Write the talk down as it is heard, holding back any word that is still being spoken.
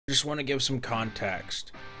Just want to give some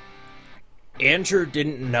context. Andrew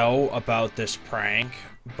didn't know about this prank,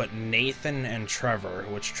 but Nathan and Trevor,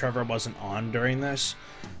 which Trevor wasn't on during this,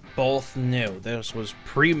 both knew this was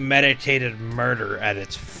premeditated murder at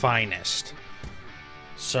its finest.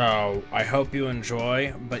 So, I hope you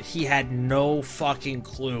enjoy, but he had no fucking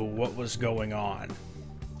clue what was going on.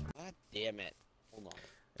 God damn it. Hold on.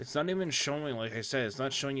 It's not even showing, like I said, it's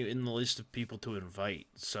not showing you in the list of people to invite,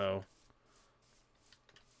 so...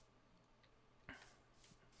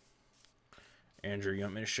 Andrew, you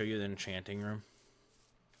want me to show you the enchanting room?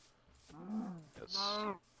 Yes.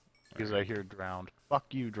 Because I hear drowned.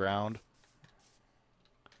 Fuck you, drowned.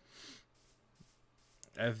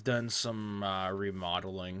 I've done some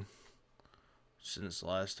remodeling since the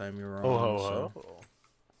last time you were on. Oh ho so... ho.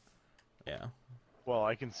 Yeah. Well,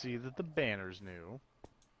 I can see that the banner's new.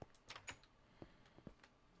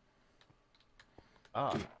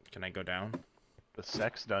 Ah, Can I go down? the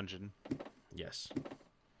sex dungeon. Yes.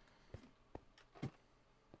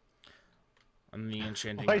 And the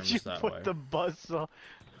enchanting room Why'd you is that put way. the buzzsaw?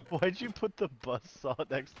 Why'd you put the buzzsaw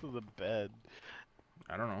next to the bed?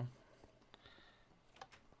 I don't know.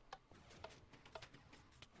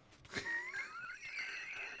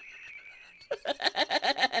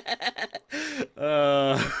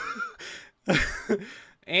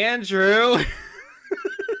 Andrew.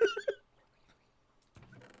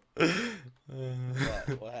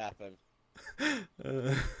 What happened?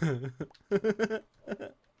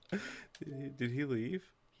 Did he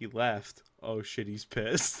leave? He left. Oh shit, he's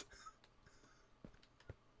pissed.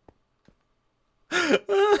 Didn't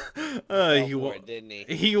he?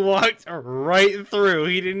 He walked right through.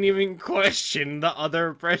 He didn't even question the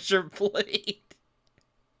other pressure plate.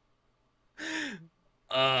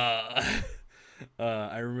 I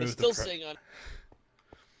removed It's still saying on.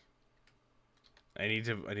 I need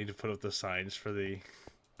to put up the signs for the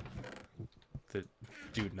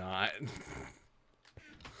do not.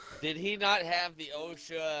 Did he not have the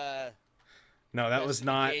OSHA? No, that was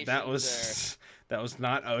not Specifications that was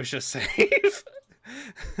not OSHA safe.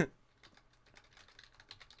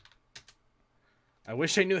 I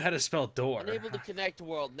wish I knew how to spell door. Unable to connect to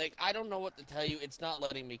world. Nick, I don't know what to tell you. It's not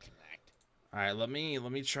letting me connect. All right, let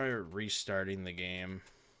me try restarting the game.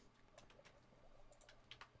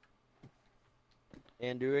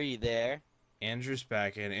 Andrew, are you there? Andrew's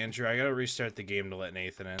back in. Andrew, I gotta restart the game to let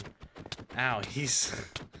Nathan in. Ow, he's...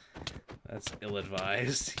 That's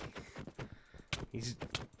ill-advised. He's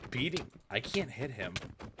beating... I can't hit him.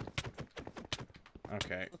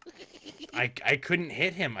 Okay. I couldn't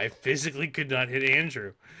hit him. I physically could not hit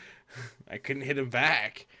Andrew. I couldn't hit him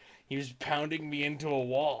back. He was pounding me into a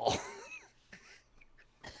wall.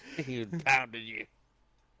 He pounded you.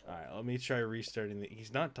 Alright, let me try restarting the...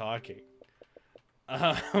 He's not talking.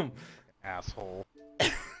 Asshole.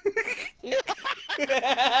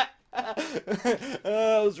 That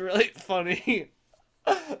was really funny.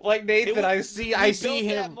 Like Nathan, I see built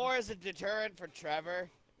him. that more as a deterrent for Trevor.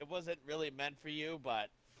 It wasn't really meant for you, but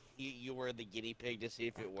you were the guinea pig to see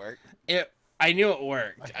if it worked. I knew it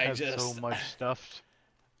worked. I have so much stuff.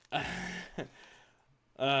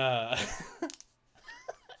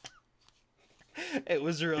 It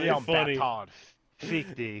was really funny.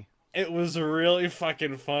 It was really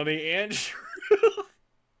fucking funny, Andrew.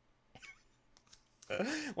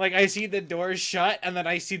 Like, I see the door shut, and then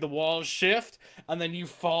I see the walls shift, and then you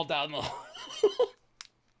fall down the hole.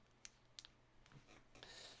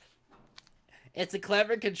 It's a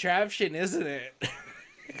clever contraption, isn't it?